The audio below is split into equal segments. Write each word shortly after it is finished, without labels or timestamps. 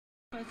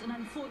First, and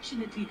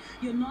unfortunately,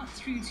 you're not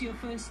through to your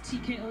first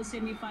TKO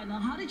semi-final.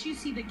 How did you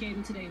see the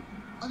game today?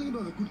 I think it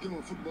was a good game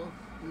of football.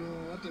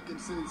 What I can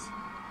say is,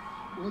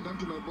 well done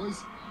to my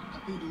boys. I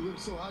think we worked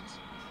so hard.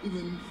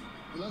 Even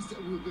the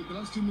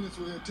last 2 minutes,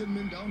 we were 10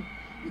 men down.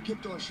 We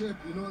kept our shape.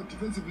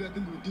 Defensively, I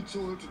think we did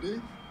so well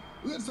today.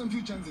 We had some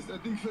few chances. I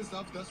think first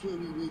half, that's where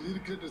we really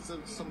created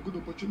some good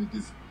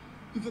opportunities.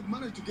 If we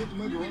managed to get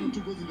maybe 1 or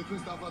 2 goals in the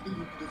first half, I think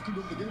we could have killed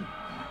off the game.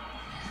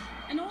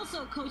 And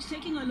also, Coach,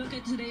 taking a look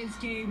at today's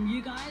game,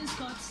 you guys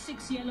got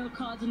 6 yellow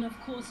cards and, of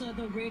course,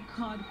 the red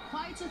card.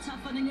 Quite a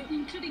tough one,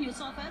 including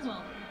yourself as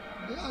well.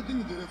 Yeah, I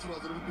think the referee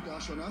was a little bit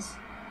harsh on us.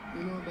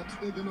 But at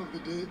the end of the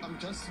day, I'm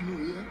just new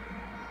here.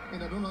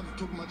 And I don't want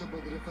to talk much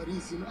about the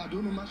referees. I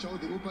don't know much how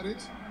they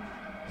operate.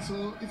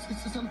 So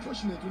it's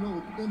unfortunate,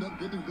 we end up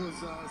getting those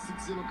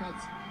 6 yellow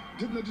cards.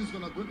 Definitely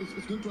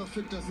it's going to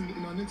affect us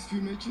in our next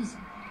few matches.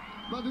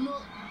 But,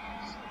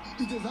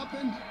 it has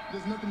happened.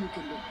 There's nothing we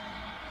can do.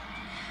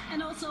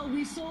 And also,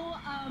 we saw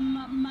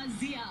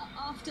Mazia,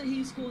 after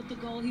he scored the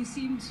goal, he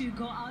seemed to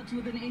go out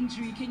with an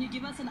injury. Can you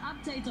give us an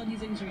update on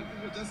his injury?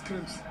 It was just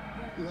cramps.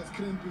 It was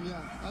cramping,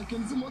 yeah. I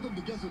can see most of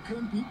the guys were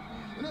cramping.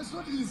 And it's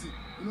not easy.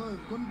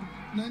 I've gone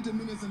 90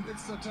 minutes and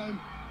extra time.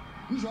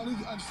 Usually,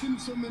 I've seen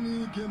so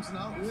many games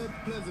now where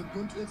players have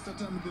gone to extra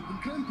time and they've been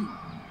cramping.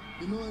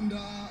 And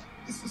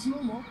it's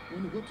normal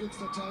when you go to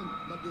extra time,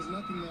 but there's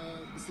nothing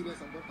serious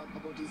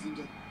about his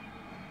injury.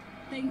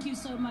 Thank you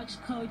so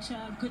much, Coach.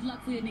 Good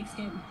luck for your next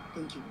game.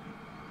 Thank you.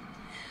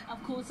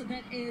 Of course,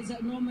 that is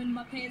Coach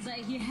Mapeza.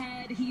 He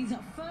had his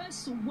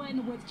first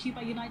win with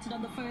Chippa United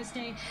on the first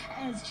day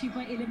as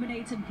Chippa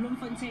eliminated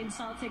Bloemfontein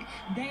Celtic.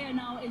 They are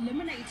now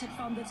eliminated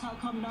from the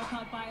Telkom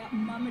knockout by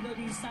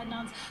Mamelodi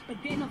Sundowns. But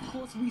then, of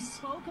course, we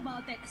spoke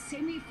about that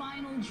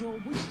semi-final draw.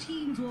 Which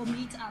teams will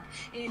meet up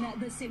in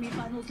the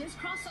semi-finals? Let's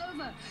cross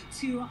over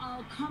to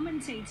our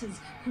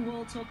commentators who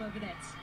will talk over that.